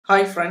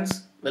Hi friends,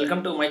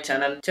 welcome to my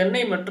channel.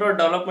 Chennai Metro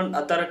Development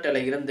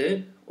Authority இருந்து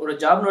ஒரு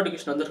job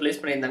notification வந்து release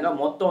பண்ணியிருந்தாங்க.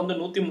 மொத்தம் வந்து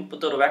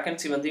 131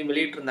 வேகன்சி வந்து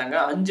வெளியிட்டிருந்தாங்க.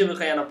 5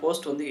 வகையான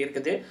போஸ்ட் வந்து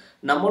இருக்குது.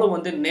 நம்மளும்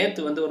வந்து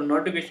நேத்து வந்து ஒரு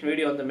நோட்டிஃபிகேஷன்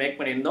வீடியோ வந்து மேக்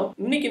பண்ணியிருந்தோம்.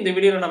 இன்னைக்கு இந்த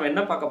வீடியோல நம்ம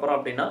என்ன பார்க்க போறோம்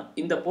அப்படின்னா,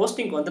 இந்த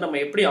போஸ்டிங் வந்து நம்ம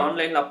எப்படி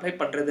ஆன்லைன்ல அப்ளை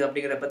பண்றது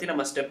அப்படிங்கறத பத்தி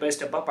நம்ம ஸ்டெப் பை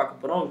ஸ்டெப்பா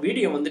பார்க்க போறோம்.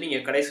 வீடியோ வந்து நீங்க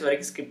கடைசி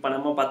வரைக்கும் ஸ்கிப்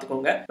பண்ணாம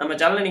பாத்துக்கோங்க. நம்ம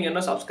சேனலை நீங்க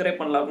இன்னும்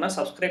சப்ஸ்கிரைப் பண்ணலனா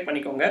சப்ஸ்கிரைப்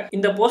பண்ணிக்கோங்க.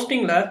 இந்த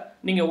போஸ்டிங்ல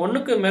நீங்க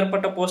ஒண்ணுக்கு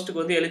மேற்பட்ட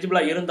போஸ்ட்டுக்கு வந்து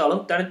எலிஜிபிளா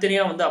இருந்தாலும்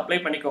தனித்தனியா வந்து அப்ளை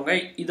பண்ணிக்கோங்க.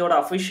 இதோட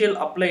அபிஷியல்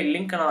அப்ளை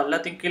லிங்க் நான்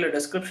எல்லாத்தையும் கீழே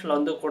டிஸ்கிரிப்ஷன்ல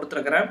வந்து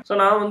கொடுத்திருக்கேன். சோ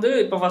நான் வந்து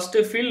இப்போ ஃபர்ஸ்ட்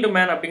ஃபீல்ட்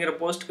மேன் அப்படிங்கிற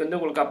போஸ்ட்க்கு வந்து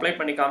உங்களுக்கு அப்ளை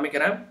பண்ணி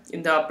காமிக்கிறேன்.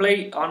 இந்த அப்ளை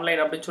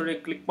ஆன்லைன் அப்படின்னு சொல்லி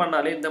கிளிக்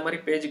பண்ணாலே இந்த மாதிரி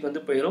பேஜுக்கு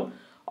வந்து போயிடும்.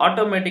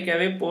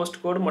 ஆட்டோமேட்டிக்காவே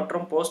போஸ்ட் கோட்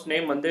மற்றும் போஸ்ட்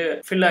நேம் வந்து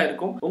ஃபில்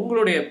ஆயிருக்கும்.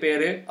 உங்களுடைய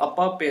பேரு,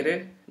 அப்பா பேரு,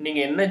 நீங்க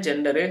என்ன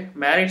gender,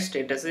 married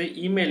status,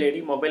 email ID,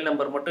 mobile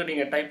number மட்டும்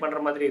நீங்க டைப் பண்ற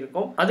மாதிரி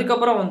இருக்கும்.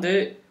 அதுக்கப்புறம் வந்து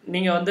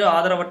நீங்க வந்து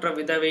ஆதரவற்ற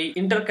விதவை,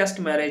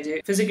 intercaste marriage,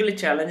 physically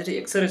challenge,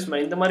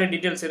 ex-servicemen இந்த மாதிரி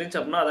டீடைல்ஸ் இருந்துச்சு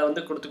அப்படின்னா அதை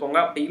வந்து கொடுத்துக்கோங்க.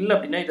 அப்படி இல்லை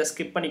அப்படின்னா இதை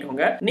ஸ்கிப்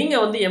பண்ணிக்கோங்க. நீங்க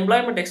வந்து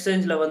எம்ப்ளாய்மெண்ட்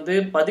எக்ஸ்சேஞ்சில் வந்து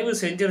பதிவு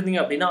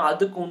செஞ்சிருந்தீங்க அப்படின்னா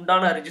அதுக்கு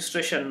உண்டான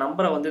ரெஜிஸ்ட்ரேஷன்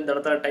நம்பரை வந்து இந்த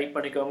இடத்துல டைப்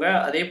பண்ணிக்கோங்க.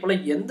 அதே போல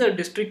எந்த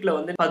டிஸ்ட்ரிக்ட்ல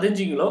வந்து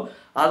பதிஞ்சீங்களோ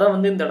அதை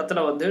வந்து இந்த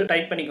இடத்துல வந்து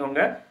டைப்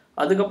பண்ணிக்கோங்க.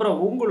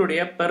 அதுக்கப்புறம்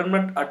உங்களுடைய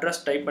பெர்மனன்ட்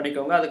அட்ரஸ் டைப்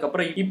பண்ணிக்கோங்க.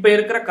 அதுக்கப்புறம் இப்போ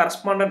இருக்கிற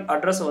கரஸ்பாண்டன்ட்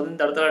அட்ரஸ் வந்து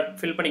இந்த இடத்துல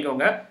ஃபில்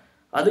பண்ணிக்கோங்க.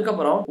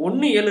 அதுக்கப்புறம்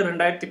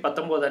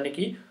 1/7/2019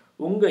 அன்னைக்கு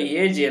உங்க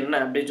ஏஜ் என்ன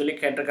அப்படின்னு சொல்லி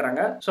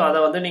கேட்டிருக்கிறாங்க. ஸோ அதை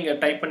வந்து நீங்க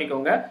டைப்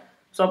பண்ணிக்கோங்க.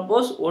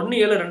 சப்போஸ்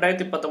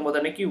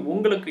 1/7/2019 அன்னைக்கு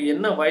உங்களுக்கு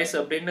என்ன வயசு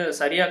அப்படின்னு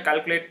சரியா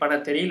கால்குலேட்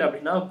பண்ண தெரியல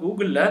அப்படின்னா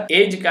கூகுளில்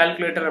ஏஜ்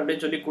கால்குலேட்டர்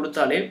அப்படின்னு சொல்லி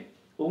கொடுத்தாலே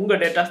உங்க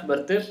டேட் ஆஃப்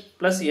பர்த்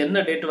பிளஸ்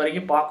என்ன டேட்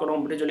வரைக்கும் பார்க்கணும்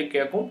அப்படின்னு சொல்லி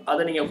கேட்கும்.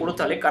 அதை நீங்க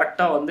கொடுத்தாலே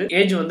கரெக்டா வந்து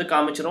ஏஜ் வந்து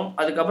காமிச்சிடும்.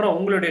 அதுக்கப்புறம்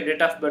உங்களுடைய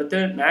date of birth,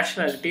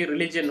 nationality,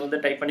 religion வந்து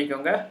டைப்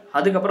பண்ணிக்கோங்க.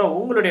 அதுக்கப்புறம்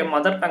உங்களுடைய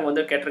மதர் டங்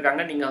வந்து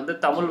கேட்டிருக்காங்க. நீங்க வந்து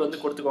தமிழ் வந்து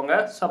கொடுத்துக்கோங்க.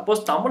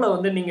 சப்போஸ் தமிழை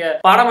வந்து நீங்க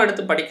பாடம்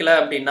எடுத்து படிக்கல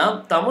அப்படின்னா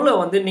தமிழை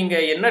வந்து நீங்க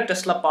என்ன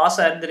டெஸ்ட்ல பாஸ்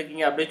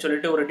ஆயிருந்திருக்கீங்க அப்படின்னு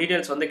சொல்லிட்டு ஒரு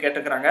டீடைல்ஸ் வந்து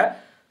கேட்டிருக்காங்க.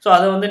 ஸோ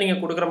அதை வந்து நீங்கள்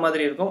கொடுக்குற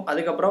மாதிரி இருக்கும்.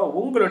 அதுக்கப்புறம்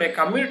உங்களுடைய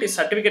கம்யூனிட்டி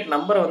சர்டிஃபிகேட்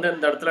நம்பரை வந்து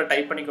இந்த இடத்துல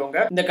டைப் பண்ணிக்கோங்க.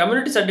 இந்த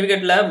கம்யூனிட்டி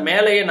சர்டிஃபிகேட்ல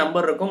மேலேயே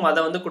நம்பர் இருக்கும், அதை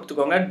வந்து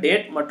கொடுத்துக்கோங்க.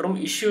 டேட் மற்றும்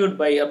இஷ்யூட்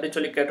பை அப்படின்னு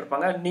சொல்லி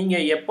கேட்டிருப்பாங்க.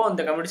 நீங்கள் எப்போ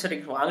அந்த கம்யூனிட்டி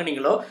சர்டிஃபிகேட்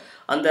வாங்கினீங்களோ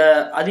அந்த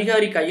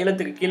அதிகாரி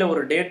கையெழுத்துக்கு கீழே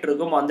ஒரு டேட்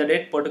இருக்கும், அந்த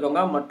டேட்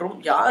போட்டுக்கோங்க. மற்றும்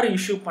யார்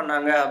இஷ்யூ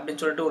பண்ணாங்க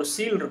அப்படின்னு சொல்லிட்டு ஒரு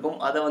சீல் இருக்கும்,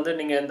 அதை வந்து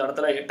நீங்கள் இந்த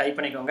இடத்துல டைப்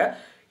பண்ணிக்கோங்க.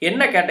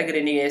 என்ன கேட்டகரி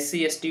நீங்கள் SC,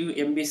 ST,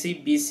 MBC,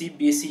 PC,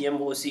 BCM,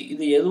 ஓசி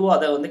இது எதுவோ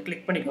அதை வந்து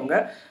கிளிக் பண்ணிக்கோங்க.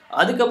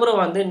 அதுக்கப்புறம்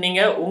வந்து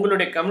நீங்கள்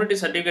உங்களுடைய கம்யூனிட்டி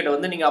சர்டிஃபிகேட்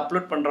வந்து நீங்கள்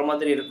அப்லோட் பண்ணுற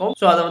மாதிரி இருக்கும்.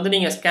 ஸோ அதை வந்து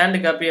நீங்கள்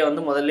ஸ்கேன்டு காப்பியை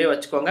வந்து முதல்ல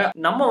வச்சுக்கோங்க.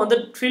 நம்ம வந்து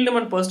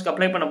ஃபீல்ட்மேன் போஸ்ட்டுக்கு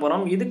அப்ளை பண்ண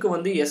போகிறோம். இதுக்கு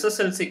வந்து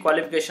எஸ்எஸ்எல்சி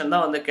குவாலிஃபிகேஷன்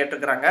தான் வந்து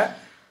கேட்டிருக்கிறாங்க.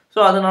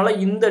 ஸோ அதனால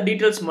இந்த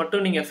டீட்டெயில்ஸ்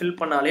மட்டும் நீங்கள் ஃபில்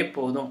பண்ணாலே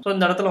போதும். ஸோ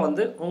இந்த இடத்துல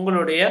வந்து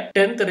உங்களுடைய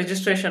 10th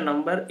ரெஜிஸ்ட்ரேஷன்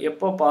நம்பர்,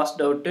 எப்போ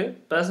பாஸ்ட் அவுட்டு,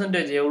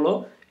 பெர்சன்டேஜ் எவ்வளோ,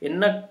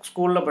 என்ன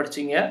ஸ்கூலில்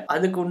படிச்சிங்க,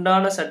 அதுக்கு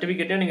உண்டான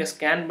சர்டிஃபிகேட்டையும் நீங்கள்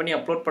ஸ்கேன் பண்ணி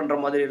அப்லோட் பண்ணுற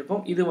மாதிரி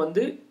இருக்கும். இது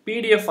வந்து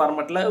பிடிஎஃப்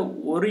ஃபார்மேட்டில்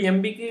 1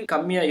 MBக்கு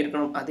கம்மியாக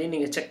இருக்கணும், அதையும்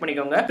நீங்கள் செக்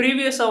பண்ணிக்கோங்க.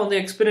 ப்ரீவியஸாக வந்து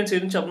எக்ஸ்பீரியன்ஸ்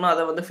இருந்துச்சு அப்படின்னா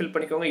அதை வந்து ஃபில்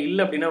பண்ணிக்கோங்க.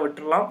 இல்லை அப்படின்னா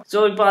விட்டுடலாம். ஸோ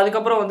இப்போ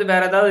அதுக்கப்புறம் வந்து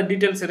வேறு ஏதாவது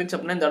டீட்டெயில்ஸ் இருந்துச்சு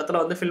அப்படின்னா இந்த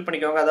இடத்துல வந்து ஃபில்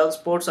பண்ணிக்கோங்க. அதாவது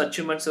ஸ்போர்ட்ஸ்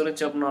அச்சீவ்மெண்ட்ஸ்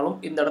இருந்துச்சு அப்படின்னாலும்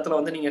இந்த இடத்துல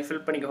வந்து நீங்கள்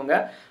ஃபில் பண்ணிக்கோங்க.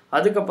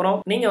 அதுக்கப்புறம்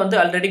நீங்கள் வந்து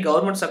ஆல்ரெடி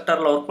கவர்மெண்ட்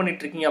செக்டரில் ஒர்க்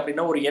பண்ணிட்டு இருக்கீங்க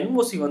அப்படின்னா ஒரு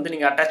என்ஓசி வந்து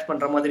நீங்கள் அட்டாச்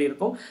பண்ணுற மாதிரி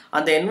இருக்கும்.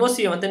 அந்த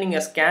என்ஓசியை வந்து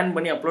நீங்கள் ஸ்கேன்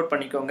பண்ணி அப்லோட்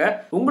பண்ணிக்கோங்க.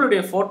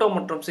 உங்களுடைய ஃபோட்டோ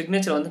மற்றும்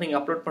சிக்னேச்சர் வந்து நீங்கள்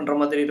அப்லோட் பண்ணுற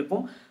மாதிரி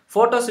இருக்கும்.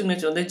 ஃபோட்டோ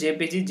சிக்னேச்சர் வந்து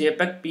ஜேபிஜி,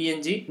 ஜேபெக்,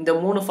 பிஎன்ஜி இந்த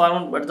 3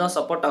 ஃபார்மேட் மட்டும் தான்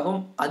சப்போர்ட் ஆகும்.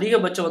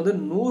 அதிகபட்சம் வந்து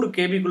 100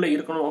 கேபிக்குள்ளே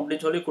இருக்கணும்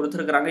அப்படின்னு சொல்லி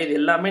கொடுத்துருக்காங்க. இது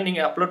எல்லாமே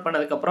நீங்கள் அப்லோட்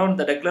பண்ணதுக்கப்புறம்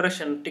இந்த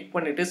டெக்ளரேஷன் டிக்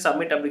பண்ணிட்டு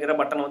சப்மிட் அப்படிங்கிற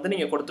பட்டன் வந்து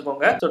நீங்கள்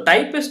கொடுத்துக்கோங்க. ஸோ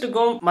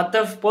டைப்பிஸ்ட்டுக்கும்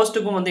மற்ற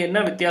போஸ்ட்டுக்கும் வந்து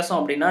என்ன வித்தியாசம்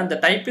அப்படின்னா இந்த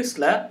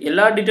டைப்பிஸ்டில்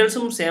எல்லா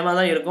டீட்டெயில்ஸும் சேமாக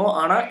தான் இருக்கும்.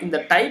 ஆனால் இந்த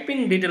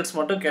டைப்பிங் டீட்டெயில்ஸ்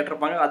மட்டும்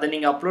கேட்டிருப்பாங்க. அதை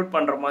நீங்கள் அப்லோட்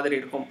பண்ணுற மாதிரி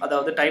இருக்கும்.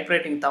 அதாவது type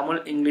writing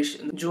Tamil, English,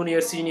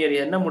 junior,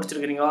 senior என்ன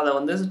முடிச்சிருக்கிறீங்களோ அதை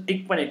வந்து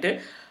டிக் பண்ணிவிட்டு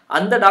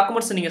அந்த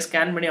டாக்குமெண்ட்ஸ் நீங்கள்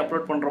ஸ்கேன் பண்ணி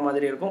அப்லோட் பண்ணுற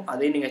மாதிரி இருக்கும்.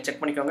 அதையும் நீங்கள் செக்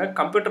பண்ணிக்கோங்க.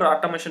 கம்ப்யூட்டர்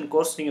ஆட்டோமேஷன்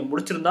கோர்ஸ் நீங்கள்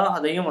முடிச்சிருந்தா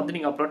அதையும் வந்து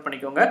நீங்கள் அப்லோட்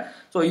பண்ணிக்கோங்க.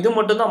 ஸோ இது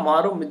மட்டும் தான்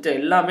மாறும், மிச்ச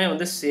எல்லாமே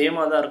வந்து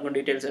சேமாக தான் இருக்கும்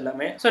டீட்டெயில்ஸ்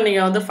எல்லாமே. ஸோ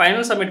நீங்கள் வந்து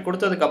ஃபைனல் சப்மிட்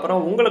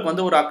கொடுத்ததுக்கப்புறம் உங்களுக்கு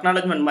வந்து ஒரு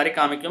அக்னாலஜ்மெண்ட் மாதிரி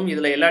காமிக்கும்.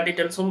 இதில் எல்லா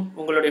டீட்டெயில்ஸும்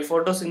உங்களுடைய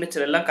ஃபோட்டோ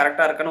சிக்னேச்சர் எல்லாம்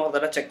கரெக்டாக இருக்குன்னு ஒரு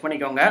தடவை செக்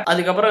பண்ணிக்கோங்க.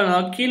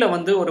 அதுக்கப்புறம் கீழே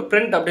வந்து ஒரு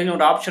பிரிண்ட் அப்படின்னு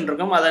ஒரு ஆப்ஷன்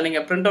இருக்கும், அதை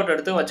நீங்கள் பிரிண்ட் அவுட்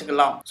எடுத்து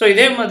வச்சுக்கலாம். ஸோ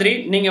இதே மாதிரி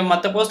நீங்கள்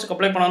மற்ற போஸ்ட்டுக்கு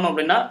அப்ளை பண்ணணும்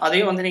அப்படின்னா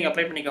அதையும் வந்து நீங்கள்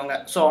அப்ளை பண்ணிக்கோங்க.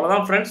 ஸோ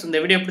அவ்வளோதான் ஃப்ரெண்ட்ஸ்.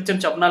 இந்த வீடியோ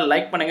பிடிச்சிருந்துச்சு அப்படின்னா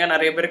லைக் பண்ணுங்கள்,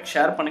 நிறைய பேருக்கு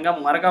ஷேர் பண்ணுங்கள்.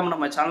 மறக்காம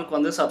நம்ம சேனலுக்கு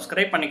வந்து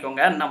சப்ஸ்கிரைப்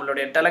பண்ணிக்கோங்க.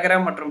 நம்மளுடைய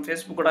டெலிகிராம் மற்றும்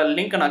ஃபேஸ்புக்கோட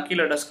லிங்க் நான்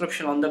கீழே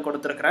டிஸ்கிரிப்ஷன் வந்து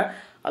கொடுத்துருக்கிறேன்.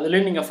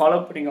 அதுலேயும் நீங்கள் ஃபாலோ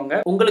பண்ணிக்கோங்க.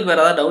 உங்களுக்கு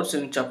வேறு ஏதாவது டவுட்ஸ்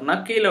இருந்துச்சு அப்படின்னா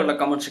கீழே உள்ள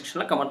கமெண்ட்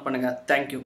செக்ஷனில் கமெண்ட் பண்ணுங்கள். தேங்க்யூ.